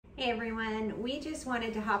Hey everyone, we just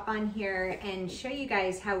wanted to hop on here and show you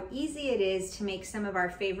guys how easy it is to make some of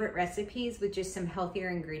our favorite recipes with just some healthier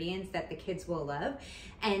ingredients that the kids will love.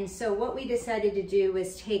 And so what we decided to do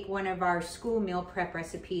was take one of our school meal prep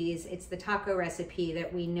recipes. It's the taco recipe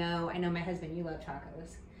that we know. I know my husband, you love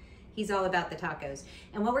tacos. He's all about the tacos.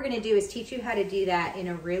 And what we're gonna do is teach you how to do that in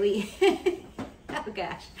a really, oh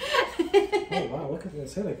gosh. Oh wow, look at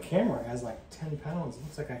this. The camera has like 10 pounds. It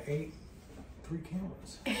looks like I ate 3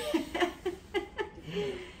 cameras.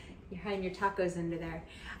 You're hiding your tacos under there.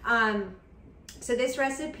 So this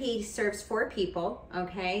recipe serves 4 people,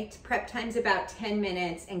 okay? Prep time's about 10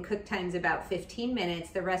 minutes and cook time's about 15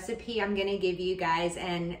 minutes. The recipe I'm gonna give you guys,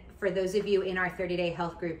 and for those of you in our 30-day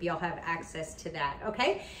health group, you'll have access to that,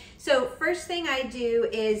 okay? So first thing I do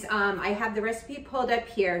is I have the recipe pulled up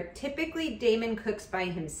here. Typically, Damon cooks by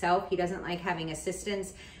himself. He doesn't like having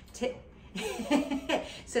assistants.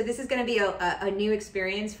 So this is going to be a new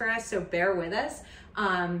experience for us, so bear with us.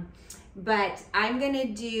 But I'm going to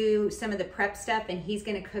do some of the prep stuff and he's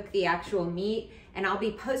going to cook the actual meat, and I'll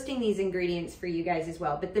be posting these ingredients for you guys as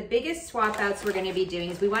well. But the biggest swap outs we're going to be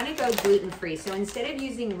doing is we want to go gluten-free. So instead of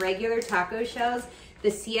using regular taco shells,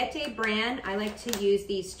 the Siete brand, I like to use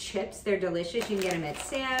these chips. They're delicious. You can get them at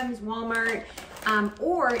Sam's, Walmart,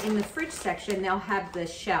 or in the fridge section, they'll have the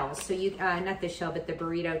shells. So you, not the shell, but the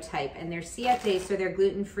burrito type. And they're Siete, so they're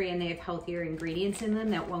gluten-free and they have healthier ingredients in them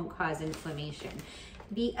that won't cause inflammation.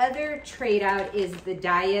 The other trade out is the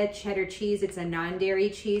Daya cheddar cheese. It's a non-dairy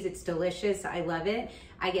cheese. It's delicious. I love it.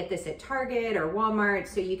 I get this at Target or Walmart,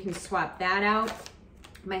 so you can swap that out.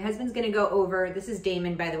 My husband's gonna go over, this is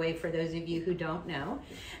Damon, by the way, for those of you who don't know.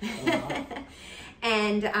 Wow.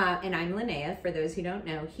 and I'm Linnea, for those who don't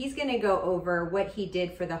know. He's gonna go over what he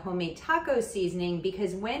did for the homemade taco seasoning,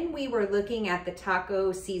 because when we were looking at the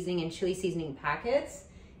taco seasoning and chili seasoning packets,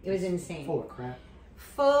 it was insane. Full of crap.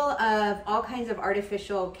 Full of all kinds of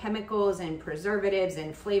artificial chemicals and preservatives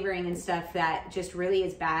and flavoring and stuff that just really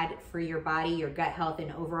is bad for your body, your gut health,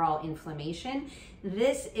 and overall inflammation.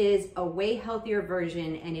 This is a way healthier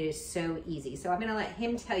version, and it is so easy. So I'm gonna let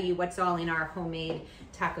him tell you what's all in our homemade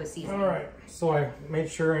taco seasoning. All right, so I made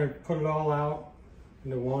sure and put it all out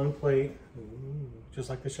into one plate, just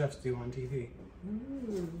like the chefs do on TV.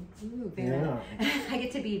 Ooh, Vanna. Yeah. I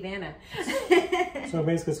get to be Vanna. So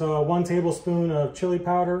basically, so 1 tablespoon of chili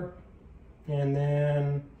powder, and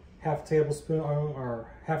then half a tablespoon or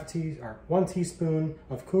 1 teaspoon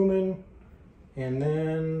of cumin, and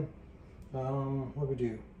then what do we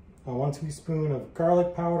do? 1 teaspoon of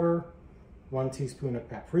garlic powder, 1 teaspoon of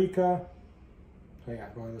paprika. Oh yeah,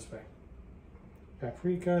 going this way.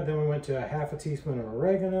 Paprika. Then we went to half a teaspoon of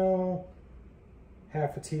oregano,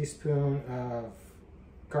 half a teaspoon of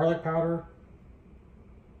garlic powder.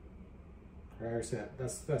 I already said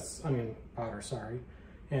that's onion powder, sorry.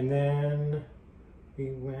 And then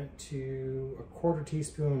we went to a 1/4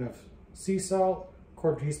 teaspoon of sea salt,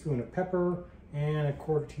 1/4 teaspoon of pepper, and a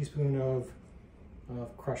 1/4 teaspoon of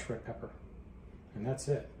crushed red pepper. And that's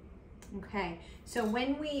it. Okay, so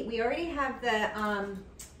when we already have the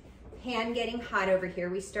pan getting hot over here.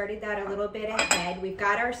 We started that a little bit ahead. We've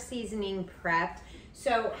got our seasoning prepped.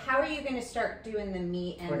 So how are you going to start doing the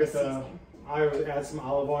meat and the seasoning? I always add some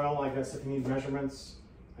olive oil. I guess if you need measurements,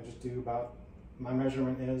 I just do about, my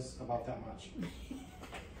measurement is about that much.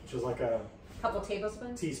 Which is like a couple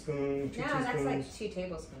tablespoons? Teaspoon, 2 teaspoons. No, that's like 2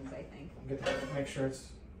 tablespoons, I think. Get that, make sure it's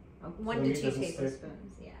 1 to 2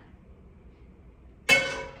 tablespoons, yeah.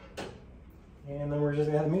 And then we're just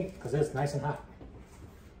gonna add the meat because it's nice and hot,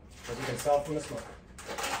 as you can tell from the smoke.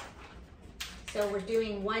 So we're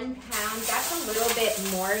doing 1 pound. That's a little bit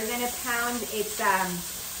more than a pound. It's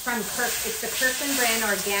it's the Kirkland brand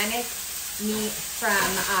organic meat from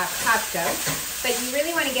Costco. But you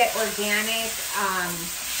really want to get organic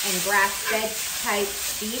and grass-fed type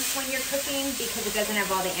beef when you're cooking, because it doesn't have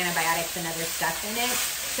all the antibiotics and other stuff in it.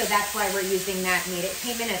 So that's why we're using that meat. It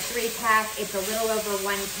came in a 3-pack. It's a little over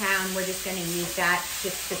 1 pound. We're just going to use that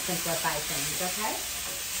just to simplify things, okay?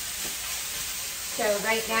 So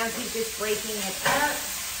right now he's just breaking it up.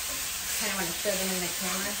 Kind of want to show them in the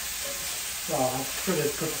camera. Well, I'm sure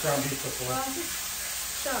they've cooked ground beef before. Well,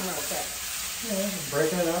 just show them real quick. Yeah,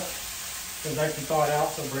 breaking it up. It's nice and thawed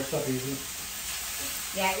out, so it breaks up easy.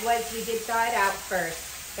 Yeah, it was. We did thaw it out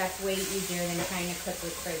first. That's way easier than trying to cook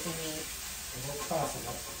with frozen meat. It's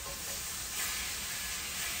possible.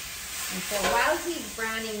 And so while he's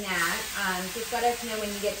browning that, just let us know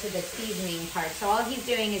when you get to the seasoning part. So all he's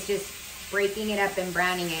doing is just breaking it up and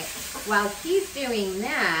browning it. While he's doing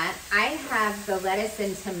that, I have the lettuce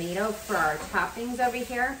and tomato for our toppings over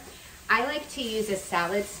here. I like to use a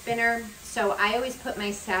salad spinner. So I always put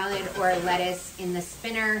my salad or lettuce in the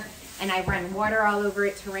spinner and I run water all over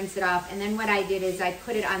it to rinse it off. And then what I did is I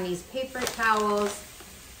put it on these paper towels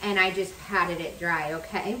and I just patted it dry,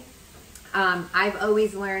 okay? I've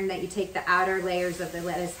always learned that you take the outer layers of the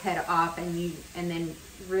lettuce head off and then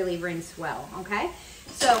really rinse well, okay?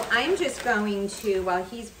 So I'm just going to, while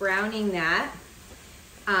he's browning that,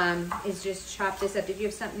 is just chop this up. Did you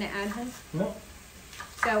have something to add, hon? No.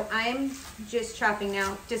 So I'm just chopping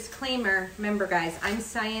now. Disclaimer, remember guys, I'm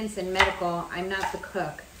science and medical. I'm not the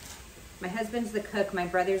cook. My husband's the cook. My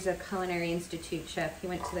brother's a Culinary Institute chef. He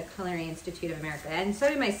went to the Culinary Institute of America. And so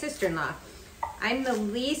did my sister-in-law. I'm the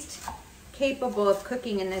least capable of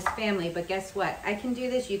cooking in this family, but guess what? I can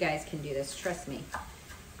do this. You guys can do this. Trust me.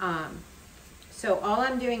 So all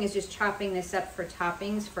I'm doing is just chopping this up for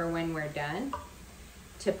toppings for when we're done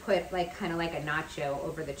to put like kind of like a nacho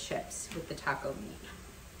over the chips with the taco meat.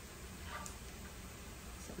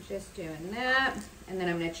 So I'm just doing that. And then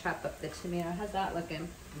I'm going to chop up the tomato. How's that looking?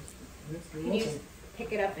 Can you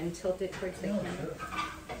pick it up and tilt it towards the camera?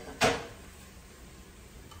 Sure.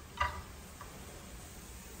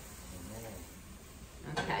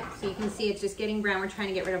 Okay, so you can see it's just getting brown. We're trying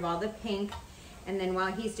to get rid of all the pink. And then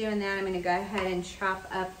while he's doing that, I'm going to go ahead and chop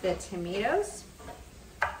up the tomatoes.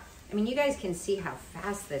 I mean, you guys can see how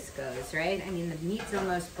fast this goes, right? I mean, the meat's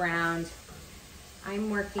almost browned. I'm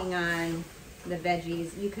working on the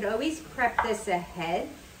veggies. You could always prep this ahead.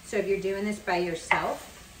 So if you're doing this by yourself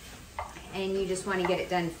and you just want to get it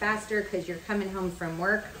done faster because you're coming home from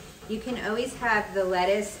work, you can always have the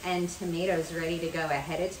lettuce and tomatoes ready to go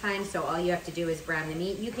ahead of time. So all you have to do is brown the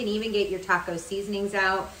meat. You can even get your taco seasonings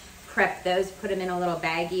out, prep those, put them in a little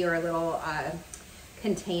baggie or a little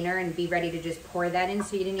container and be ready to just pour that in.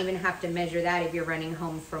 So you didn't even have to measure that if you're running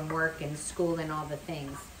home from work and school and all the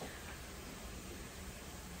things.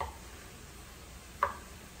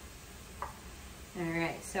 All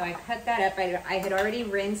right, so I cut that up. I had already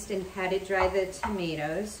rinsed and patted dry the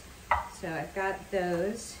tomatoes. So I've got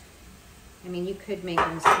those. I mean, you could make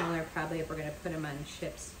them smaller probably if we're gonna put them on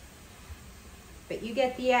chips. But you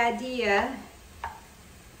get the idea.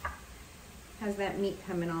 How's that meat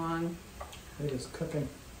coming along? It is cooking.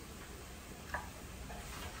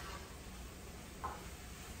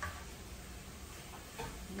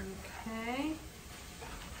 Okay.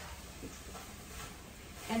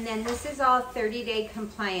 And then this is all 30-day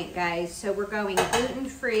compliant, guys. So we're going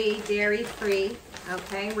gluten-free, dairy-free,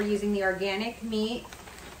 okay? We're using the organic meat.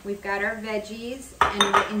 We've got our veggies,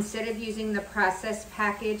 and instead of using the processed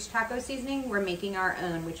packaged taco seasoning, we're making our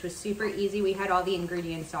own, which was super easy. We had all the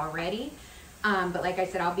ingredients already. But like I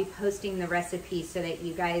said, I'll be posting the recipe so that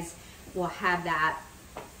you guys will have that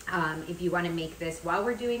if you want to make this while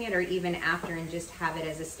we're doing it or even after and just have it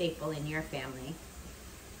as a staple in your family.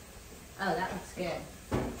 Oh, that looks good.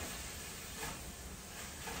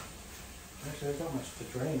 Actually, there's not much to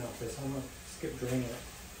drain off this. I'm going to skip draining it.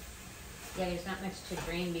 Yeah, there's not much to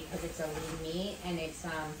drain because it's a lean meat and it's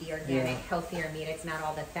the organic, healthier meat. It's not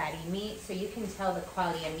all the fatty meat. So you can tell the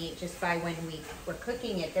quality of meat just by when we're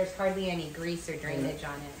cooking it. There's hardly any grease or drainage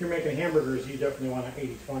on it. If you're making hamburgers, you definitely want an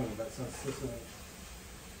 80-20, but since this isn't,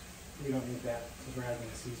 we don't need that because we're adding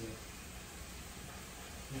a seasoning.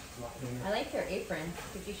 I like your apron.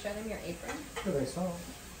 Did you show them your apron? Sure, I saw.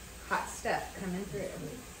 Hot stuff coming through.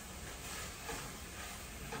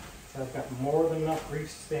 So I've got more than enough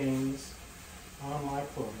grease stains on my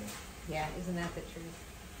clothing. Yeah, isn't that the truth?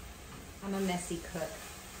 I'm a messy cook.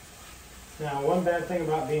 Now, one bad thing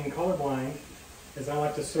about being colorblind is I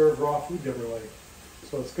like to serve raw food the other way.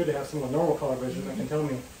 So it's good to have someone with normal color vision that can tell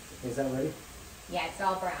me, is that ready? Yeah, it's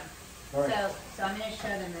all brown. All right. So I'm going to show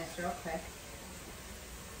them this real quick.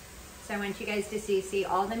 So I want you guys to see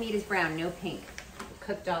all the meat is brown, no pink.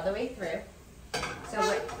 Cooked all the way through. So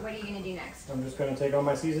what are you going to do next? I'm just going to take all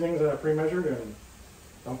my seasonings that I pre-measured and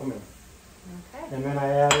dump them in. Okay. And then I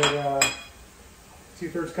added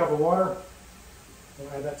 2/3 cup of water. We'll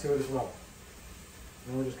add that to it as well.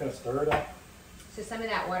 And we're just going to stir it up. So some of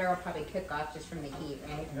that water will probably cook off just from the heat,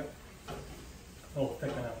 right? Yep. Oh,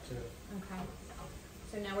 thicken up too. Okay.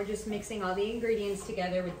 So now we're just mixing all the ingredients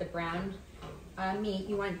together with the browned meat.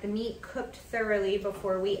 You want the meat cooked thoroughly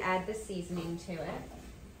before we add the seasoning to it.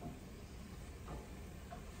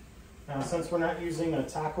 Now, since we're not using a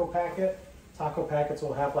taco packet, taco packets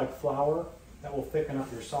will have like flour that will thicken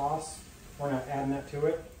up your sauce. We're not adding that to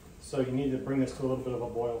it, so you need to bring this to a little bit of a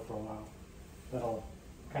boil for a while. That'll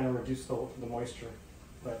kind of reduce the moisture,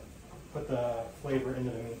 but put the flavor into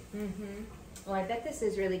the meat. Mm-hmm. Well, I bet this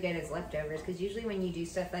is really good as leftovers because usually when you do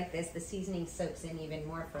stuff like this, the seasoning soaks in even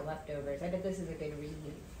more for leftovers. I bet this is a good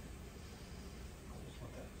reheat.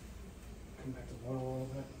 oil a little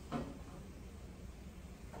bit.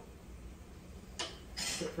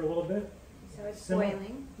 Sit for a little bit. So it's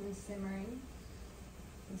boiling and simmering.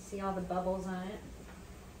 You see all the bubbles on it.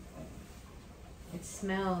 It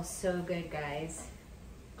smells so good, guys.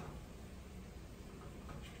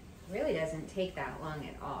 It really doesn't take that long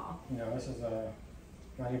at all. You know, this is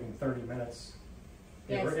not even 30 minutes.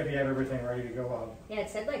 Yes. If you have everything ready to go. Yeah, it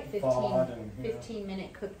said like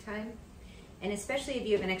 15-minute cook time. And especially if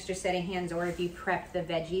you have an extra set of hands or if you prep the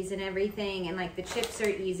veggies and everything. And like the chips are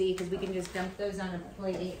easy because we can just dump those on a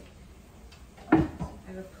plate. I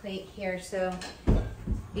have a plate here. So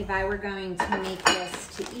if I were going to make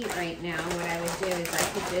this to eat right now, what I would do is I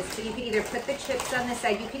could just, so you could either put the chips on the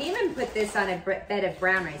side. You could even put this on a bed of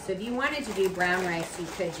brown rice. So if you wanted to do brown rice, you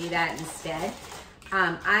could do that instead.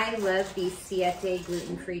 I love these Siete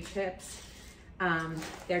gluten-free chips.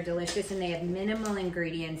 They're delicious and they have minimal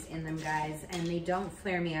ingredients in them, guys, and they don't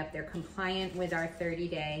flare me up. They're compliant with our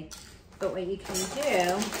 30-day. But what you can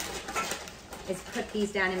do is put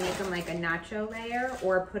these down and make them like a nacho layer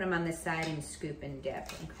or put them on the side and scoop and dip,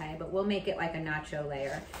 okay? But we'll make it like a nacho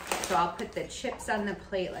layer. So I'll put the chips on the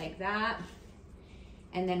plate like that.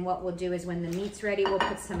 And then what we'll do is when the meat's ready, we'll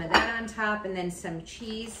put some of that on top and then some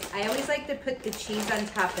cheese. I always like to put the cheese on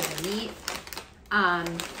top of the meat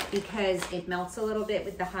because it melts a little bit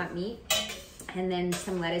with the hot meat. And then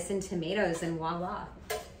some lettuce and tomatoes and voila.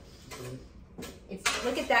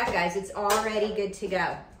 Look at that, guys. It's already good to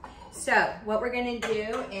go. So what we're gonna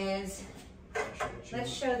do is, let's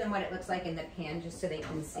show them what it looks like in the pan just so they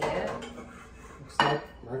can see it. Looks like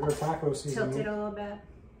regular taco seasoning. Tilt it a little bit.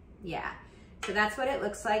 Yeah. So that's what it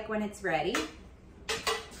looks like when it's ready.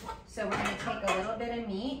 So we're gonna take a little bit of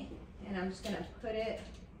meat and I'm just gonna put it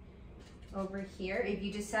over here. If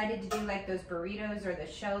you decided to do like those burritos or the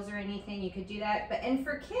shells or anything, you could do that. And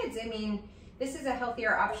for kids, I mean, this is a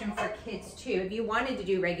healthier option for kids too. If you wanted to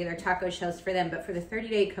do regular taco shells for them, but for the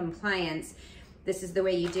 30-day compliance, this is the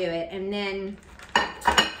way you do it. And then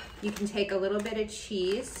you can take a little bit of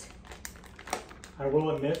cheese. I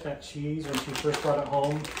will admit that cheese, when she first brought it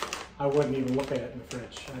home, I wouldn't even look at it in the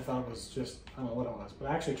fridge. I thought it was just, I don't know what it was,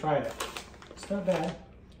 but I actually tried it. It's not bad.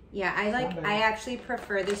 Yeah, I actually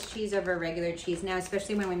prefer this cheese over regular cheese now,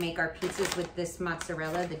 especially when we make our pizzas with this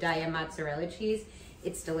mozzarella, the Daya mozzarella cheese.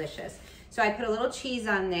 It's delicious. So I put a little cheese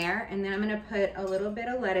on there, and then I'm gonna put a little bit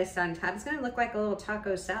of lettuce on top. It's gonna look like a little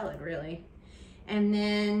taco salad, really. And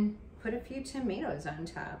then put a few tomatoes on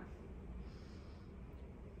top.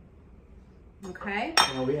 Okay?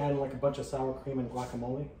 Are we adding like a bunch of sour cream and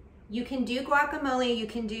guacamole? You can do guacamole, you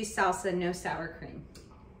can do salsa, no sour cream.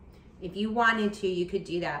 If you wanted to, you could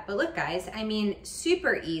do that. But look, guys, I mean,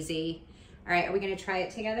 super easy. All right, are we gonna try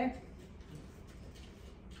it together?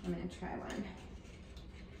 I'm gonna try one.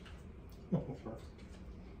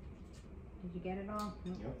 Did you get it all?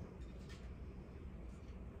 Yep.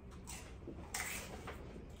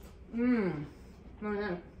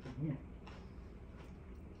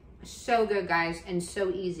 So good, guys, and so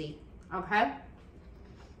easy. Okay?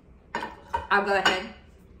 I'll go ahead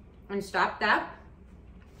and stop that.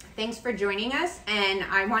 Thanks for joining us, and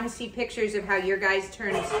I want to see pictures of how your guys'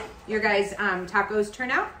 tacos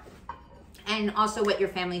turn out, and also what your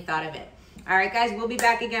family thought of it. All right, guys, we'll be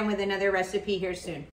back again with another recipe here soon.